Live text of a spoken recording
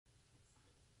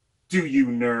Do you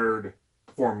nerd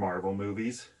for Marvel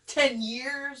movies? 10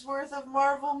 years worth of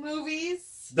Marvel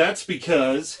movies? That's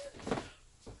because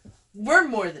we're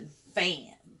more than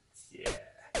fans. Yeah.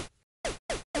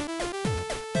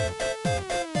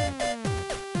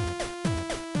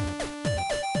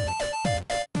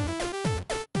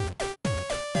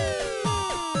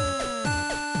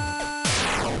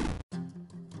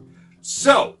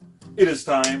 So, it is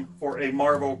time for a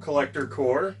Marvel Collector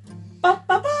Core.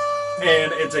 Ba-ba-ba!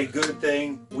 And it's a good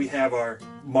thing we have our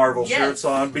Marvel Yes. shirts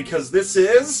on because this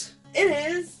is... It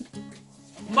is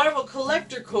Marvel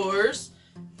Collector Core's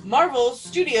Marvel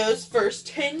Studios' first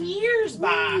 10 years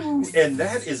box. And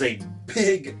that is a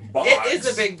big box. It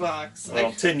is a big box.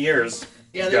 Well, 10 years.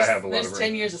 Yeah, You gotta have a lot there's of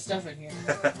 10 years of stuff in here.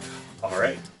 All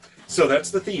right. So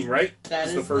that's the theme, right? That It's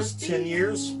is the first the 10 theme.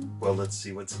 years. Well, let's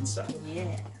see what's inside.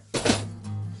 Yeah.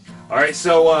 All right,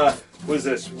 so what is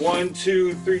this? 1,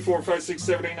 2, 3, 4, 5, 6,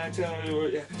 7, 8, 9,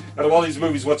 10. Out of all these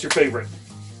movies, what's your favorite?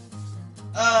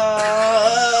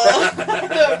 I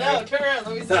don't know. Turn around.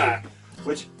 Let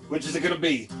me see. Which is it gonna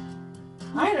be?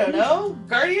 I don't know.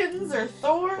 Guardians or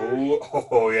Thor?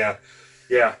 Oh yeah.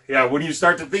 Yeah. When you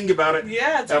start to think about it,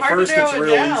 Yeah, it's at hard first to narrow it's it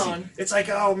real down. easy. It's like,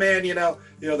 oh man,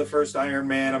 the first Iron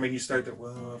Man. I mean, you start to,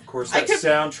 well, of course, that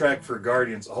soundtrack for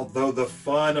Guardians. Although the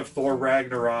fun of Thor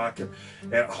Ragnarok and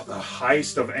the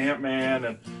heist of Ant-Man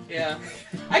and Yeah,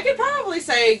 I could probably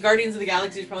say Guardians of the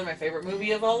Galaxy is probably my favorite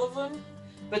movie of all of them.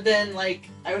 But then, like,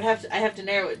 I have to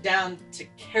narrow it down to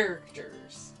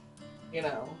characters.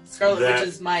 Scarlet Witch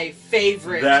is my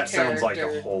favorite. That character. sounds like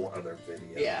a whole other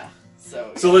video. Yeah.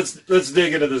 So let's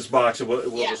dig into this box and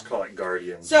we'll just call it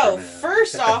Guardians. So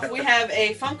first off, we have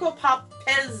a Funko Pop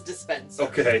Pez dispenser.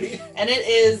 Okay. And it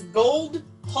is Gold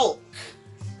Hulk.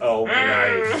 Oh,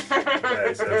 nice.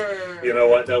 Nice. You know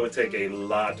what? That would take a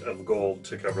lot of gold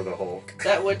to cover the Hulk.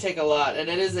 That would take a lot, and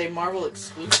it is a Marvel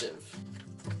exclusive.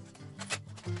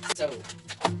 So,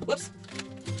 whoops.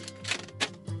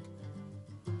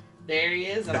 There he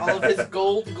is in all of his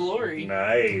gold glory.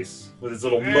 Nice. With his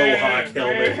little mohawk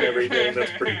helmet and everything.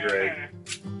 That's pretty great.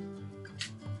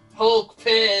 Hulk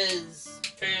Pez.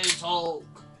 Pez Hulk.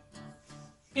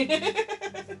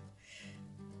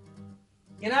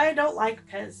 I don't like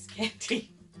Pez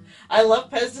candy. I love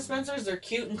Pez dispensers. They're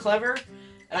cute and clever,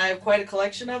 and I have quite a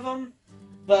collection of them.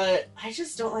 But I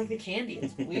just don't like the candy.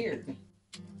 It's weird.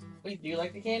 Wait, do you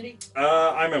like the candy?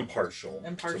 I'm impartial.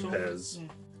 Impartial? To Pez.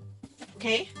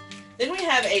 Okay. Then we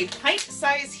have a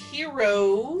pint-size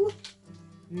hero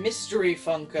mystery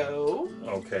Funko.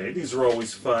 Okay, these are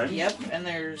always fun. Yep, and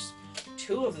there's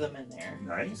 2 of them in there.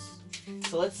 Nice.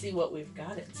 So let's see what we've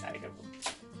got inside of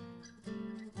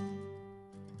them.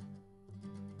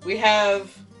 We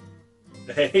have...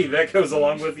 Hey, that goes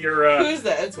along with your Who's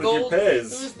that? It's with gold. your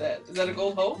Pez. Who is that? Is that a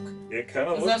gold Hulk? It kind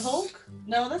of Is looks... that Hulk?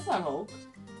 No, that's not Hulk.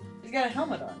 He's got a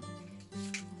helmet on.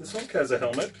 This Hulk has a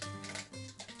helmet.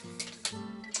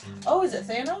 Oh, is it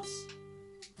Thanos?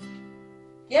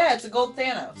 Yeah, it's a gold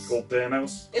Thanos. Gold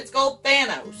Thanos. It's gold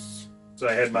Thanos. So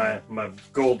I had my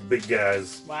gold big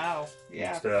guys. Wow.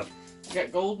 Yeah. Stuff. We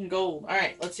got gold and gold.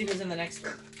 Alright, let's see who's in the next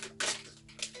one.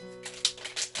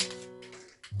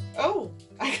 Oh,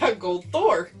 I got gold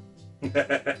Thor.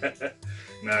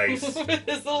 Nice. With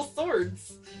his little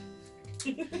swords.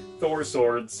 Thor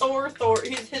swords. Thor.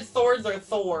 His swords are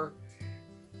Thor.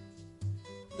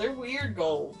 They're weird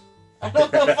gold. I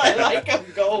don't know if I like them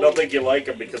gold. I don't think you like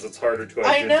them because it's harder to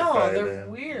identify. I know, they're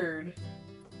them. weird.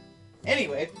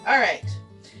 Anyway, alright.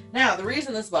 Now, the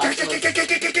reason this box was...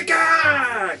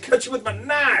 Cut you with my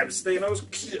knives, Thanos.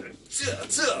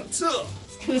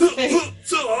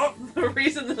 The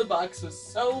reason the box was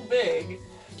so big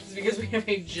is because we have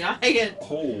a giant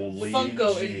Holy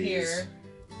Funko jeez. in here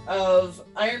of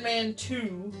Iron Man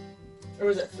 2, or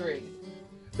was it 3?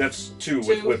 That's 2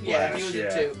 with Whiplash. Yeah, he was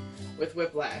in 2 with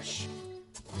Whiplash.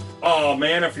 Oh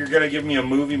man, if you're gonna give me a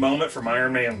movie moment from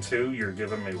Iron Man 2, you're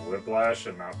giving me Whiplash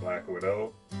and not Black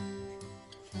Widow.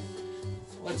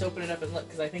 Let's open it up and look,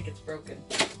 because I think it's broken.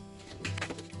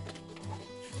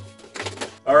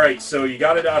 Alright, so you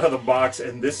got it out of the box,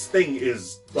 and this thing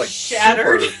is like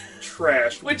Shattered. super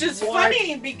trashed. Which is What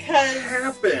funny because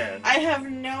happened? I have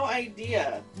no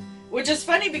idea. Which is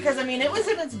funny because, I mean, it was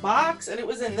in its box and it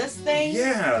was in this thing.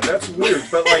 Yeah, that's weird.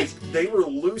 But like, they were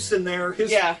loose in there.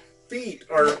 His feet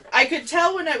are. I could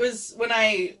tell when I was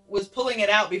pulling it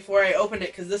out before I opened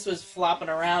it because this was flopping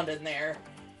around in there.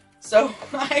 So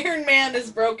Iron Man is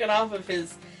broken off of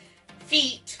his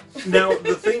feet. Now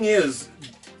the thing is,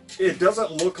 it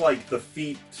doesn't look like the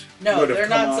feet. No, would have they're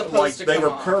come not off. supposed to They come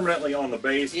were off. permanently on the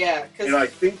base. Yeah, and I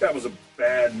think that was a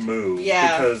bad move.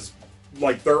 Yeah. Because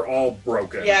like they're all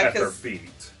broken Yeah, at their 'cause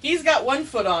feet. he's got one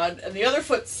foot on, and the other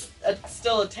foot's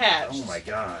still attached. Oh my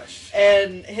gosh.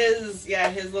 And his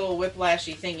little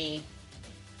whiplashy thingy.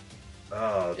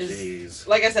 Oh, jeez.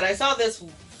 Like I said, I saw this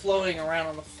floating around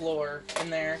on the floor in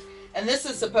there. And this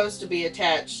is supposed to be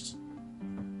attached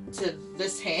to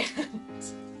this hand.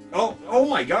 Oh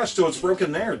my gosh, so it's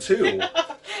broken there, too.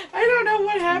 I don't know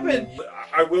what happened.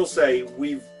 I will say,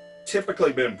 we've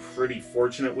typically been pretty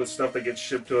fortunate with stuff that gets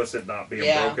shipped to us, it not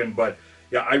being broken, but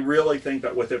yeah, I really think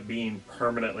that with it being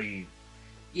permanently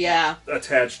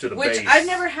attached to the base. Which I've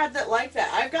never had that like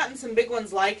that. I've gotten some big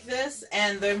ones like this,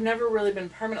 and they've never really been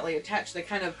permanently attached. They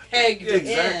kind of pegged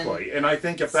exactly. in. And I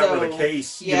think if that were the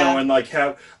case, you know, and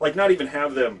not even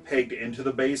have them pegged into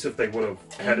the base, if they would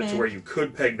have had it to where you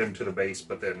could peg them to the base,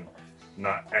 but then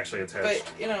not actually attached.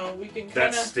 But you know, we can kind of.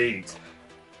 That stinks.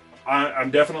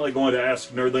 I'm definitely going to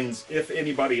ask Nerdlings if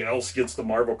anybody else gets the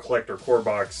Marvel Collector Core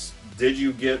Box. Did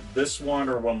you get this one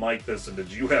or one like this, and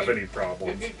did you have any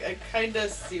problems? I kind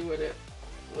of see what it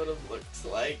looks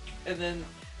like, and then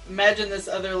imagine this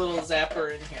other little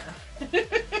zapper in here.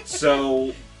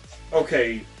 So,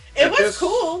 okay. It was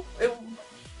cool.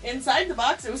 Inside the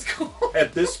box, it was cool.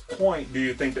 At this point, do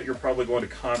you think that you're probably going to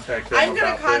contact them I'm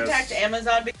going to contact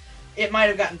Amazon. It might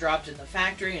have gotten dropped in the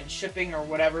factory and shipping or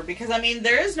whatever, because, I mean,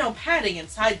 there is no padding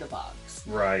inside the box.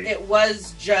 Right. It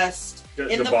was just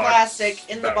in the plastic,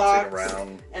 in the box,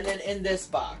 and then in this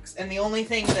box. And the only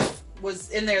thing that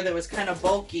was in there that was kind of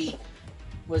bulky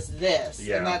was this.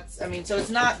 Yeah. And that's, I mean, so it's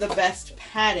not the best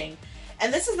padding.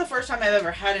 And this is the first time I've ever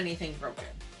had anything broken.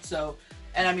 So,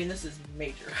 and I mean, this is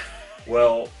major.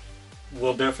 Well,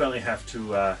 we'll definitely have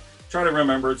to try to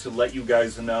remember to let you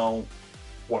guys know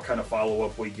what kind of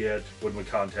follow-up we get when we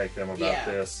contact them about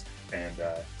this. And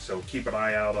so keep an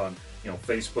eye out on, you know,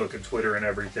 Facebook and Twitter and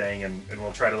everything, and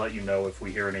we'll try to let you know if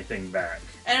we hear anything back.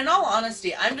 And in all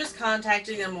honesty, I'm just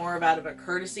contacting them more out of a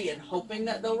courtesy and hoping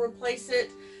that they'll replace it,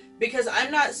 because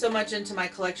I'm not so much into my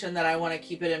collection that I want to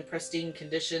keep it in pristine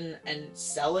condition and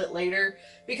sell it later,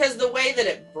 because the way that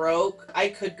it broke, I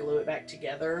could glue it back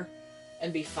together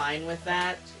and be fine with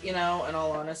that, you know, in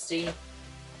all honesty,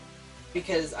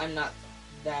 because I'm not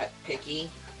that picky.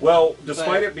 Well,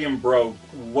 despite it being broke,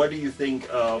 what do you think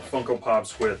of Funko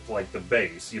Pops with, like, the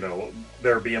base? You know,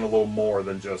 there being a little more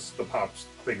than just the Pops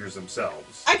figures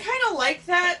themselves. I kind of like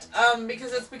that,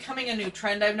 because it's becoming a new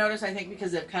trend, I've noticed. I think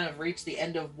because they've kind of reached the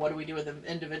end of what do we do with the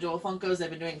individual Funkos. They've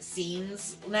been doing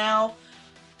scenes now.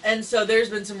 And so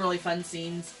there's been some really fun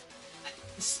scenes.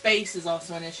 Space is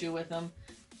also an issue with them.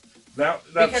 That's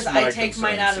because I take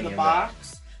mine out of the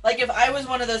box. Like, if I was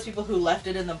one of those people who left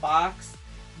it in the box,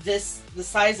 the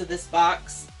size of this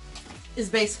box is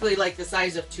basically like the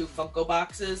size of 2 Funko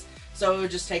boxes. So it would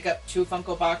just take up 2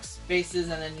 Funko box bases,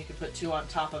 and then you could put 2 on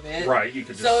top of it. Right, you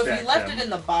could just So stack if you left them. it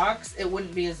in the box, it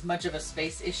wouldn't be as much of a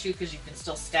space issue because you can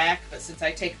still stack. But since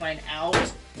I take mine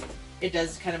out, it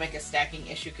does kind of make a stacking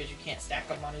issue because you can't stack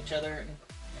them on each other.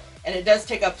 And it does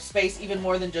take up space even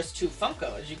more than just 2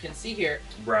 Funko, as you can see here.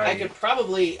 Right.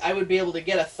 I would be able to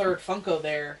get a 3rd Funko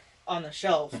there on the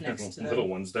shelf next to the little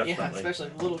ones, definitely. Yeah, especially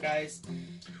the little guys.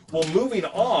 Well, moving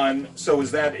on, so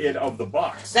is that it of the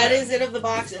box? That is it of the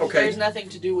box, and okay. There's nothing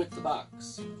to do with the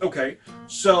box. Okay,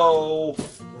 so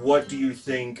what do you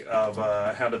think of,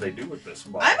 how do they do with this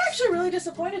box? I'm actually really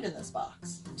disappointed in this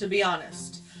box, to be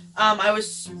honest. I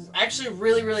was actually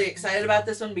really, really excited about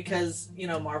this one because, you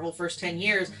know, Marvel first 10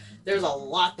 years, there's a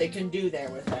lot they can do there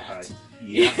with that.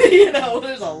 Yeah. You know,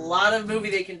 there's a lot of movie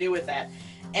they can do with that.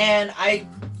 And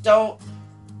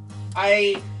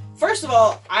first of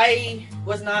all, I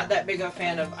was not that big of a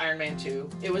fan of Iron Man 2.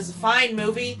 It was a fine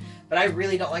movie, but I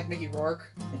really don't like Mickey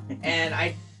Rourke.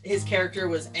 And his character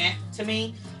was to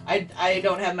me. I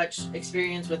don't have much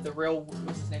experience with the real,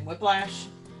 what's his name, Whiplash.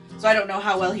 So I don't know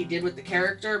how well he did with the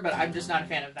character, but I'm just not a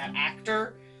fan of that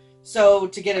actor. So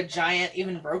to get a giant,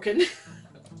 even broken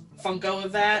Funko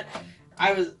of that,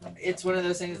 it's one of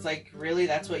those things like, really,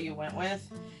 that's what you went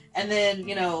with? And then,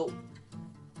 you know,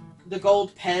 the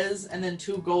gold Pez and then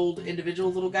 2 gold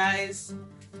individual little guys.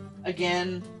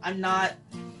 Again,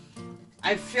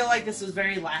 I feel like this was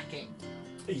very lacking.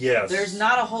 Yes. There's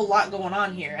not a whole lot going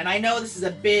on here. And I know this is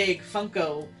a big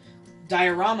Funko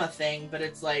diorama thing, but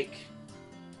it's like,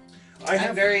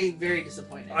 I'm very, very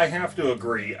disappointed. I have to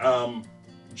agree.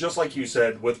 Just like you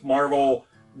said, with Marvel,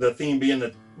 the theme being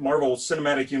the Marvel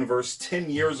Cinematic Universe, 10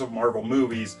 years of Marvel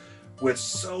movies, with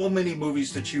so many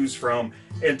movies to choose from,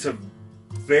 and to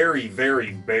very,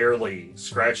 very barely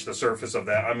scratch the surface of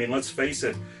that. I mean, let's face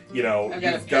it, you know,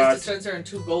 you've got dispenser and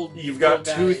 2 gold. You've got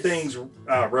 2 things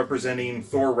representing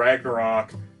Thor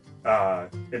Ragnarok,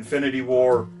 Infinity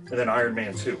War, and then Iron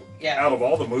Man 2. Yeah. Out of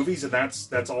all the movies, and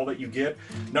that's all that you get.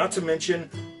 Not to mention,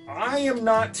 I am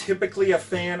not typically a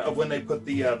fan of when they put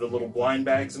the little blind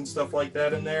bags and stuff like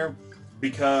that in there,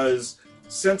 because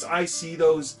since I see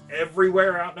those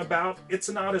everywhere out and about, it's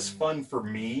not as fun for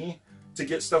me to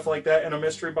get stuff like that in a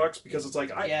mystery box, because it's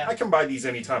like, I can buy these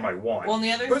anytime I want. Well, and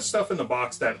the other put stuff in the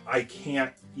box that I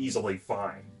can't easily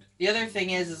find. The other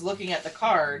thing is looking at the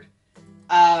card,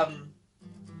 it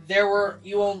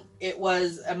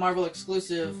was a Marvel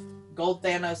exclusive Gold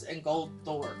Thanos and Gold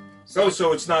Thor. So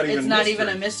it's not even even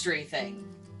a mystery thing.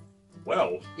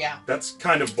 Well, yeah, that's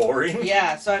kind of boring.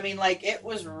 Yeah, so I mean, like, it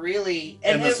was really...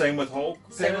 And the same with Hulk?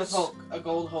 Same with Hulk, a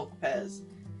gold Hulk Pez.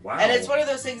 Wow. And it's one of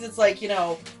those things, it's like, you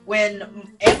know,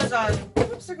 when Amazon...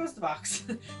 Oops, there goes the box.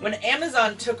 When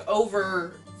Amazon took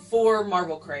over for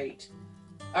Marvel Crate,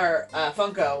 or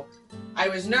Funko, I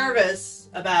was nervous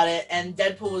about it, and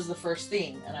Deadpool was the first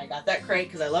theme. And I got that crate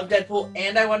because I love Deadpool,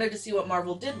 and I wanted to see what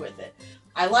Marvel did with it.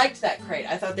 I liked that crate.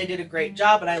 I thought they did a great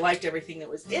job, and I liked everything that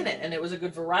was in it, and it was a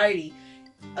good variety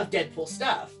of Deadpool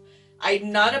stuff.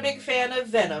 I'm not a big fan of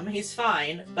Venom. He's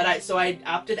fine, but so I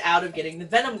opted out of getting the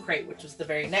Venom crate, which was the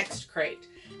very next crate.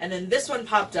 And then this one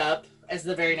popped up as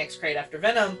the very next crate after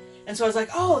Venom, and so I was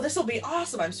like, oh, this will be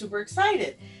awesome. I'm super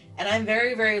excited. And I'm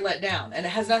very, very let down. And it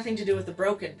has nothing to do with the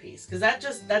broken piece, because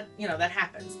that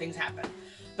happens. Things happen.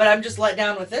 But I'm just let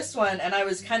down with this one, and I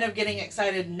was kind of getting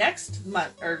excited next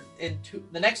month, or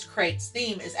the next crate's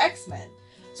theme is X-Men.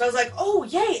 So I was like, oh,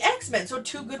 yay, X-Men! So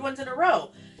 2 good ones in a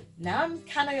row. Now I'm a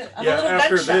little gun-shy. Yeah,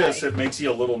 after this, it makes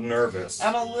you a little nervous.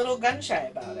 I'm a little gun-shy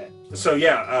about it. So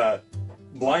yeah,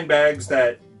 blind bags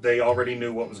that they already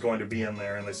knew what was going to be in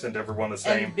there, and they sent everyone the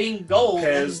same. And being gold.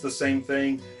 Pez, the same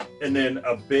thing. And then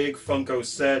a big Funko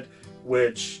set,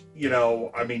 which, you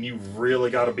know, I mean, you've really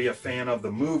got to be a fan of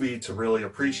the movie to really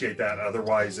appreciate that.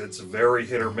 Otherwise, it's very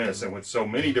hit or miss. And with so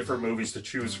many different movies to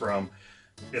choose from,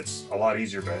 it's a lot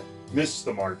easier to miss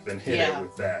the mark than hit it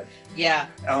with that. Yeah.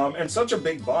 And such a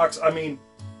big box. I mean,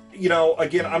 you know,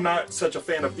 again, I'm not such a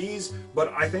fan of these,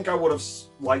 but I think I would have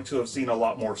liked to have seen a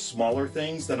lot more smaller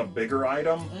things than a bigger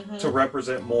item to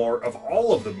represent more of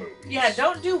all of the movies. Yeah,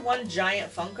 don't do one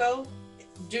giant Funko.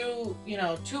 Do, you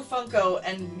know, 2 Funko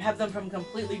and have them from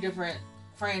completely different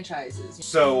franchises.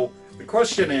 So the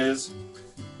question is,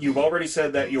 you've already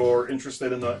said that you're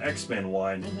interested in the X-Men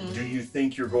one. Do you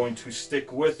think you're going to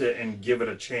stick with it and give it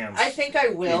a chance? I think I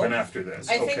will. Even after this.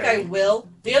 I think I will.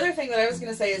 The other thing that I was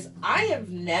going to say is I have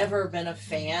never been a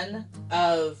fan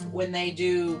of when they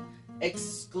do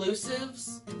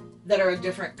exclusives that are a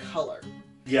different color.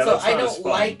 Yeah, so that's not I as don't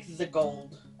fun. like the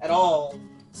gold at all.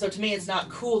 So to me, it's not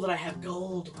cool that I have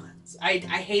gold ones. I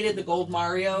hated the gold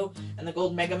Mario and the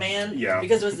gold Mega Man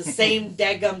because it was the same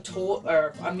daggum toy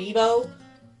or amiibo,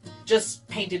 just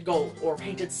painted gold or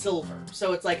painted silver.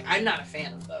 So it's like, I'm not a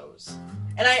fan of those.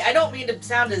 And I don't mean to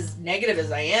sound as negative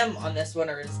as I am on this one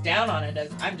or as down on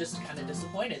it. I'm just kind of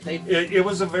disappointed. It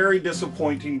was a very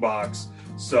disappointing box.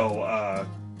 So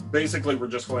basically, we're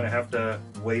just going to have to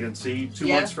wait and see 2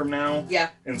 months from now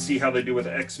and see how they do with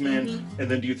X-Men.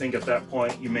 And then do you think at that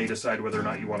point you may decide whether or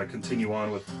not you want to continue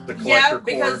on with the collector core?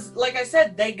 Because like I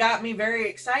said, they got me very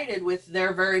excited with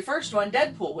their very first one,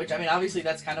 Deadpool, which, I mean, obviously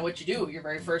that's kind of what you do. You're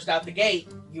very first out the gate.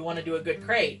 You want to do a good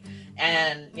crate.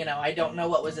 And, you know, I don't know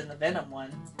what was in the Venom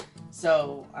one.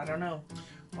 So, I don't know.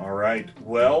 All right.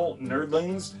 Well,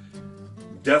 nerdlings,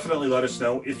 definitely let us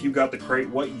know if you got the crate,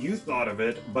 what you thought of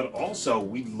it, but also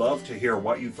we'd love to hear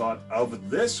what you thought of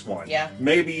this one. Yeah.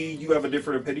 Maybe you have a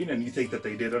different opinion and you think that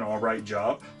they did an all right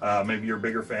job. Maybe you're a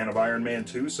bigger fan of Iron Man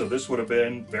 2, so this would have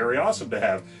been very awesome to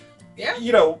have. Yeah.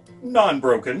 You know,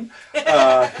 non-broken.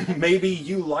 Maybe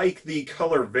you like the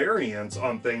color variants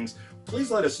on things.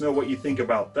 Please let us know what you think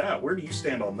about that. Where do you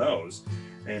stand on those?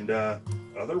 And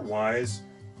otherwise,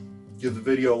 give the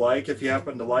video a like if you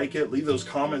happen to like it. Leave those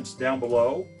comments down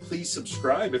below. Please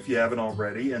subscribe if you haven't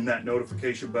already. And that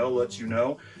notification bell lets you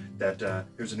know that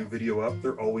there's a new video up.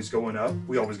 They're always going up.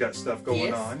 We always got stuff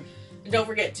going on. And don't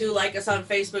forget to like us on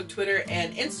Facebook, Twitter,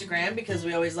 and Instagram, because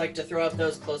we always like to throw up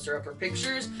those closer upper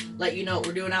pictures, let you know what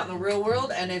we're doing out in the real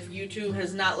world. And if YouTube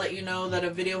has not let you know that a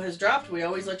video has dropped, we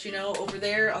always let you know over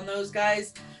there on those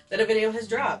guys that a video has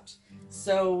dropped.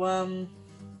 So,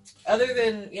 other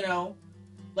than, you know,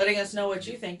 letting us know what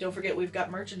you think, don't forget we've got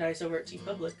merchandise over at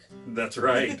TeePublic. That's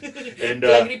right. And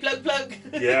Pluggity plug.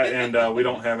 Yeah, and we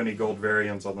don't have any gold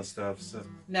variants on the stuff. So.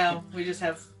 No, we just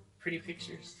have pretty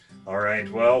pictures. All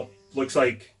right, well, looks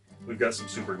like we've got some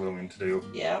super gluing to do.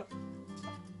 Yeah.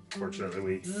 Fortunately,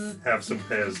 we have some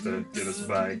Pez to get us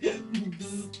by.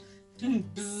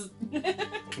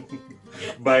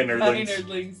 Bye, nerdlings. Bye,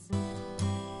 nerdlings.